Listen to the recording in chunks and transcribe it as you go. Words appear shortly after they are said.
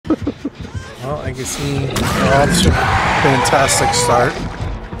Well, I can see off to a fantastic start.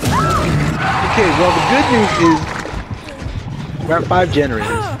 Okay, well the good news is we're at 5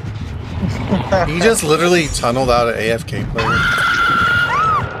 generators. He just literally tunneled out an AFK player.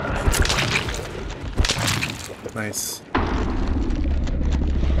 Nice.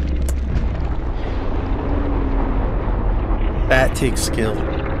 That takes skill.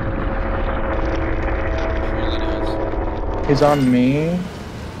 He's on me.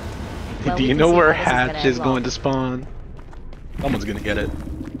 Well, Do you know where Hatch is going to spawn? Someone's gonna get it.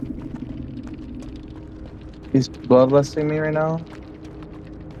 He's bloodlusting me right now.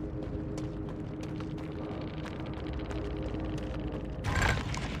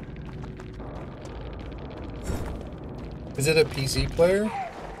 Is it a PC player?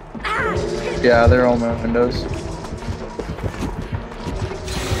 Yeah, they're all my windows.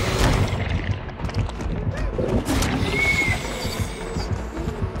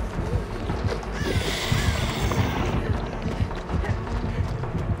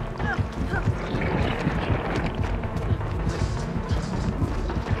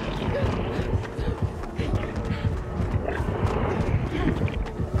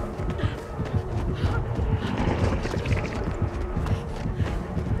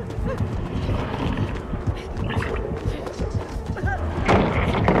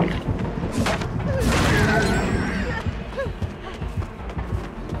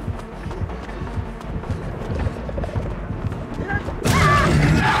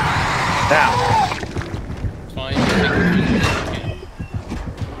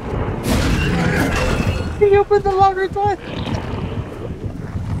 He opened the locker door.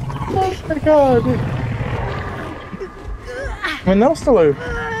 Oh my god. I mean, they'll still have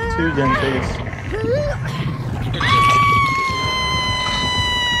 2 gen face.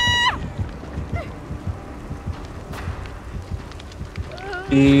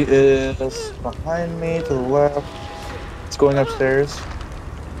 He is behind me to the left. It's going upstairs.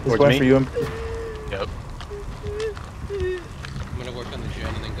 He's going for you. Yep. I'm gonna work on the gen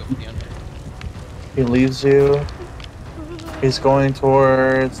and then go for the under. He leaves you. He's going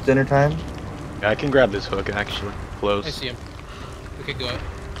towards dinner time. Yeah, I can grab this hook actually. Close. I see him. Okay, go out.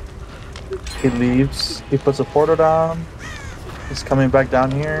 He leaves. He puts a portal down. He's coming back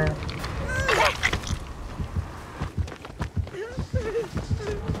down here.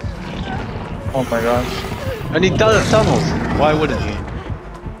 Oh my gosh. And he does tunnels. Why wouldn't he?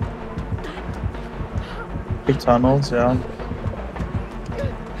 He tunnels, yeah.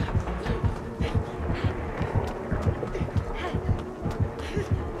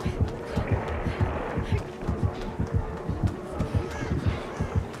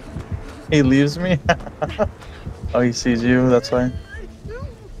 He leaves me? Oh, he sees you, that's why.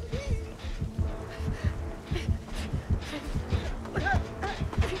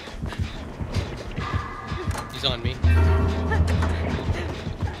 He's on me.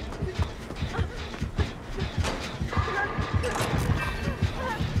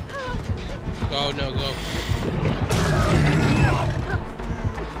 Oh no, go.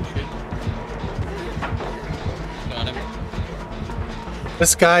 Got him.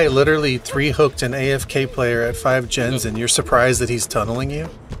 This guy literally 3-hooked an AFK player at 5 gens and you're surprised that he's tunneling you?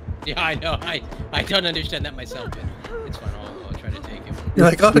 Yeah, I know. I don't understand that myself, but it's fine. I'll try to take him. You're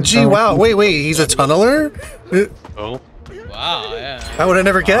like, oh gee, wow, wait, he's a tunneler? Oh. Wow, yeah. I would have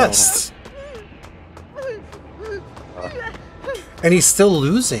never guessed. And he's still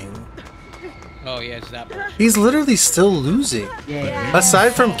losing. Oh yeah, it's that much. He's literally still losing.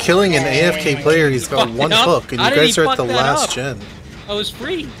 Aside from killing an AFK player, he's got 1 hook, and you guys are at the last gen. I was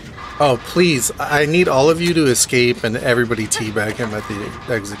free. Oh, please, I need all of you to escape and everybody teabag him at the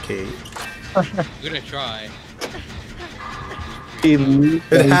exit gate. I'm gonna try.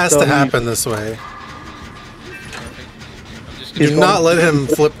 It has to happen this way. Do not let him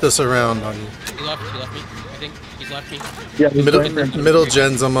flip this around on you. He left me. I think he's left me. Yeah, Middle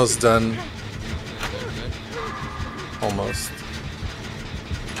gen's almost done. Almost.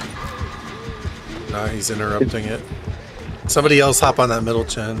 Nah, he's interrupting it. Somebody else hop on that middle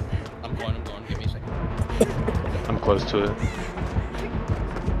gen. I'm going. Give me a second. I'm close to it. Yeah,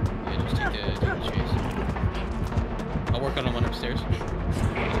 just take the chase. I'll work on one upstairs.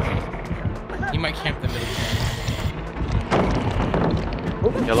 He might camp the middle gen.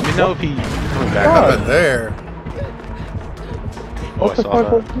 Yeah, let me know if he's coming back Up up. in there. Oh, I saw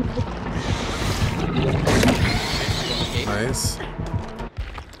that. Nice.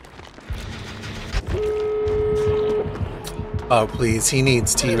 Oh, please. He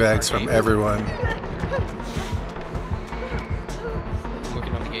needs teabags from everyone. I'm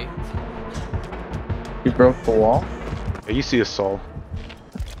working on the gate. You broke the wall? Yeah, you see a soul.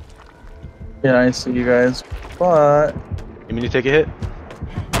 Yeah, I see you guys. But You mean to take a hit?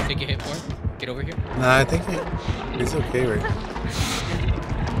 Take a hit for him. Get over here. Nah, I think he's okay right now.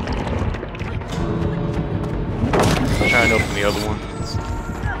 I'm trying to open the other one.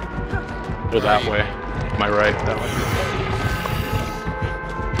 Go that way. My right, that way.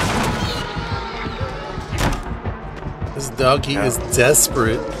 This doggy is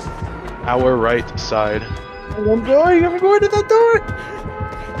desperate. Our right side. I'm going to that door.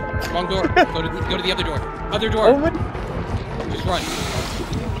 Wrong door. Go to the other door. Other door. Oh my, Just run.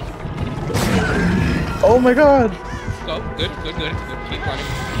 oh my god. Go. Good. Keep running.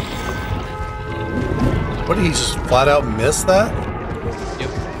 What did he just flat out miss that?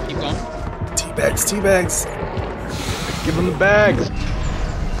 Yep. Keep going. Teabags. Give him the bags.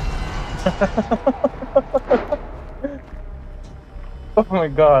 Oh my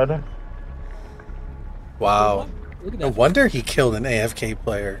god. Wow. Look at No that. wonder he killed an AFK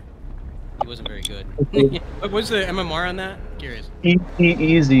player. He wasn't very good. What was the MMR on that? Curious.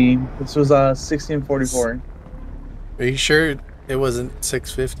 Easy. This was 1644. Are you sure it wasn't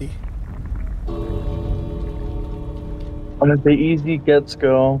 650? I'm gonna say easy gets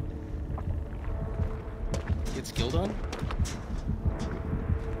go. Get skill done?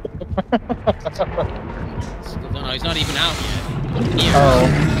 Skill done. Oh, he's not even out yet. Here.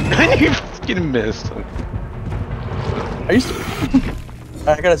 Oh. You fucking missed. Are you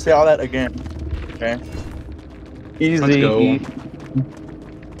I gotta say all that again. Okay. Easy. Let's go.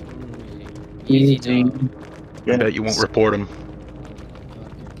 Easy Easy. done. I bet you won't report him.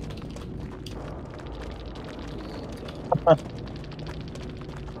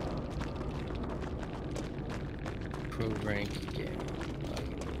 Pro rank game.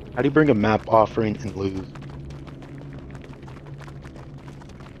 How do you bring a map offering and lose?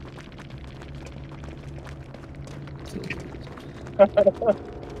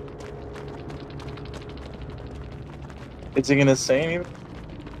 Is he gonna say anything?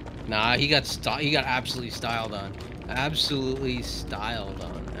 Nah, he got absolutely styled on. Absolutely styled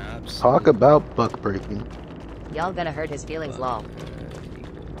on. Absolutely. Talk about buck breaking. Y'all gonna hurt his feelings, lol.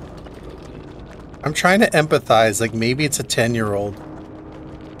 I'm trying to empathize. Like, maybe it's a 10-year-old.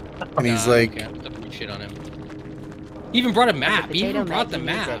 And he's Nah, like, okay, I'm dumping shit on him. He even brought a map. He even brought the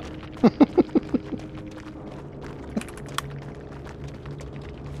map.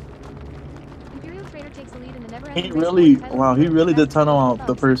 He really, wow, he really did tunnel out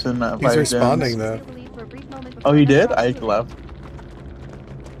the person at he's 5 responding gens. though. Oh, he did? I left.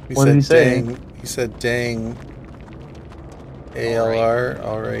 He What said, did he say? Dang. He said, dang. ALR,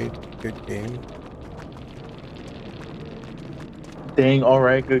 alright. Good game. Dang,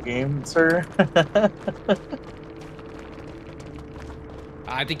 alright, good game, sir.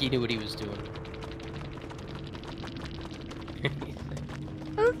 I think he knew what he was doing.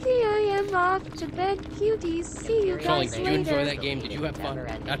 Okay, I am off to bed, cuties. See you Charlie, guys did you enjoy later. that game? Did you have fun?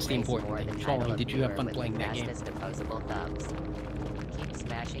 That's the important thing. Charlie, did you have fun playing that game? Keep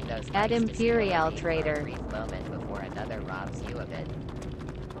smashing those At likes to steal Imperial money for a Trader. brief moment before another robs you of it.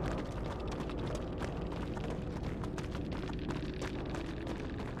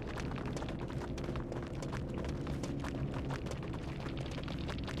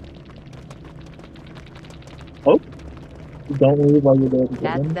 Oh, don't leave while you're there.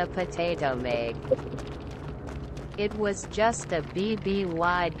 At the potato meg. It was just a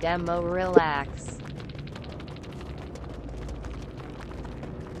BBY demo, relax.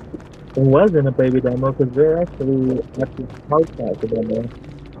 It wasn't a baby demo because they're actually hard the demo.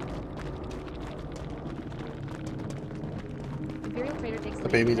 The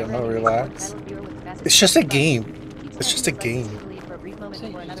baby demo, relax. It's just a game. It's just a game.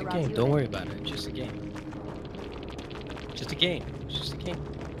 Say, it's just a game. Don't worry about it. It's just a game. Just a game. It's just a game.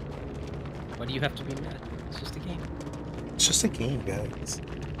 Why do you have to be mad? It's just a game. It's just a game, guys.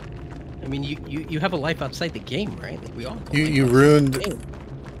 I mean, you have a life outside the game, right? Like we all. have a life You outside ruined the game.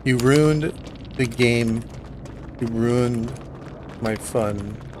 you ruined the game. You ruined my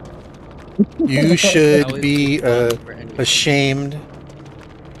fun. You That should was be too fun for anyone. ashamed.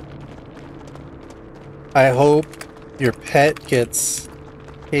 I hope your pet gets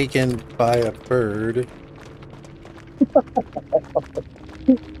taken by a bird.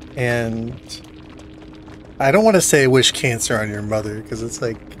 And I don't want to say wish cancer on your mother because it's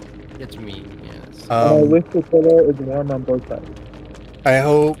like It's mean, yes. wish the killer is warm on both sides. I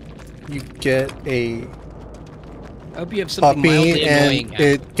hope you get a I hope you have something puppy mildly annoying. and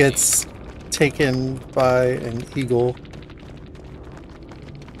happen. it gets taken by an eagle.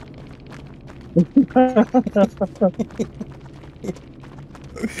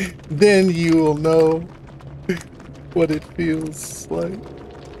 Then you will know what it feels like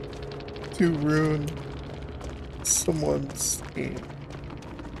to ruin someone's game.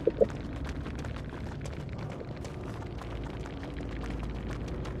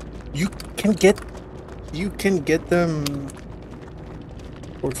 You can get them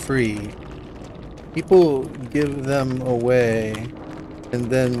for free. People give them away, and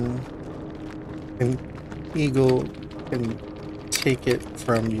then an eagle can take it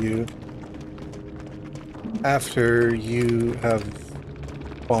from you after you have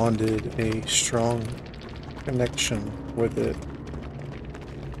bonded a strong connection with it.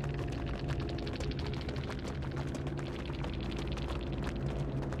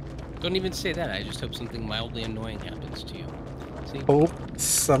 Don't even say that. I just hope something mildly annoying happens to you. See? Hope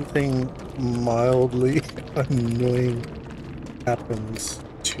something mildly annoying happens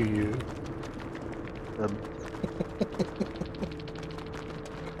to you.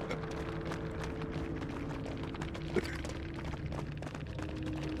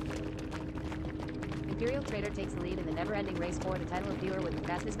 Imperial Trader takes the lead in the never-ending race for the title of viewer with the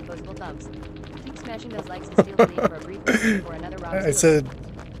fastest opposable thumbs. Keep smashing those likes and steal the lead for a brief moment before another robs I you. said,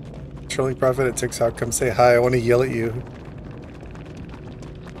 Trolling Prophet at TikTok, come say hi. I want to yell at you.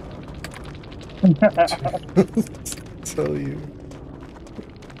 Tell you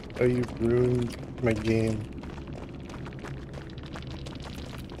how you've ruined my game.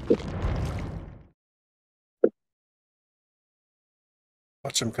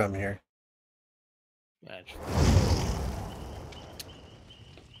 Watch him come here.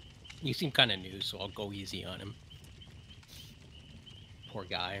 You seem kind of new, so I'll go easy on him. Poor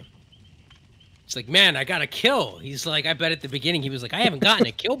guy. It's like, man, I got a kill. He's like, I bet at the beginning he was like, I haven't gotten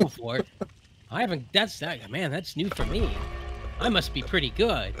a kill before. I haven't. Man, that's new for me. I must be pretty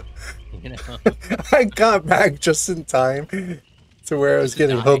good. You know. I got back just in time to where I was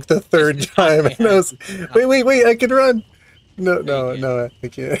getting hooked the third time, and I was, wait, I can run. No, I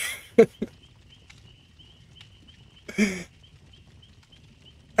can't.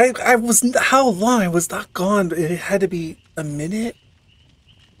 I was, how long? I was not gone. It had to be a minute.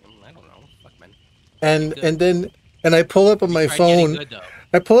 I don't know. Fuck, man. And I pull up on my phone.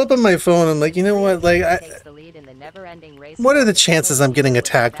 I pull up on my phone. I'm like, you know what? Like, what are the chances I'm getting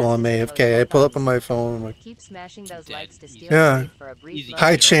attacked while I'm AFK? I pull up on my phone. I'm like, yeah,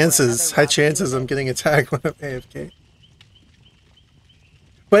 high chances. High chances I'm getting attacked when I'm AFK.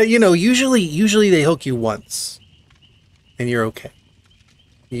 But you know, usually they hook you once, and you're okay.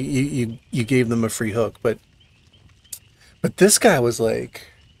 You gave them a free hook, but this guy was like,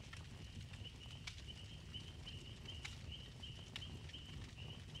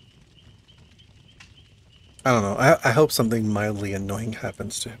 I don't know. I hope something mildly annoying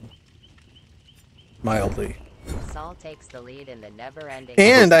happens to him. Mildly. Saul takes the lead in the never-ending.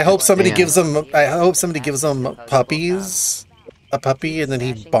 And I hope somebody gives him. I hope somebody gives him puppies. A puppy, and then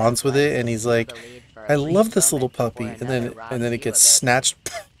he bonds with it, and he's like, I love this little puppy, and then it gets snatched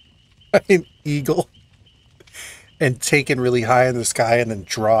by an eagle and taken really high in the sky and then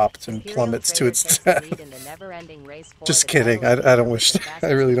dropped and plummets to its death. Just kidding. I don't wish that.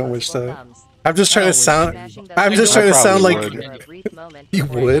 I really don't wish that. I'm just trying to sound like you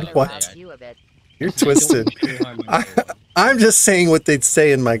would. What? You're twisted. I'm just saying what they'd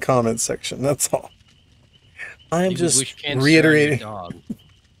say in my comment section. That's all. I'm just reiterating.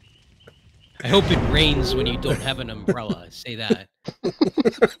 I hope it rains when you don't have an umbrella. Say that.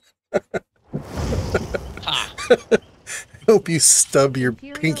 Ha. I hope you stub your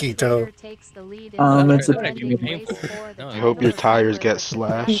pinky toe. I hope your tires get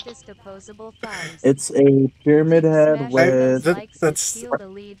slashed. It's a pyramid head with...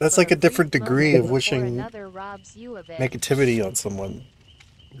 That's like a different degree of wishing negativity on someone.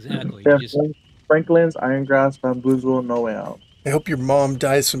 Exactly. Yeah, Franklin's, Irongrass, Bamboozle, No Way Out. I hope your mom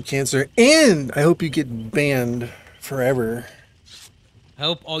dies from cancer, and I hope you get banned forever. I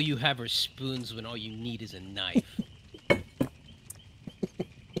hope all you have are spoons when all you need is a knife.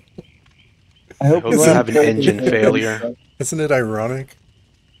 I hope you have an engine failure. Isn't it ironic?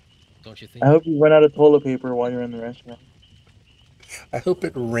 Don't you think? I hope you run out of toilet paper while you're in the restaurant. I hope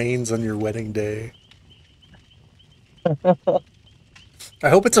it rains on your wedding day. I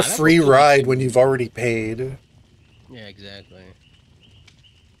hope it's a free ride when you've already paid. Yeah, exactly.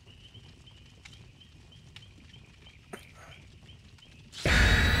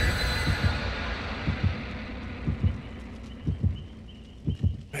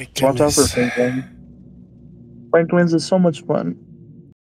 Watch out for Franklin. Franklin's is so much fun.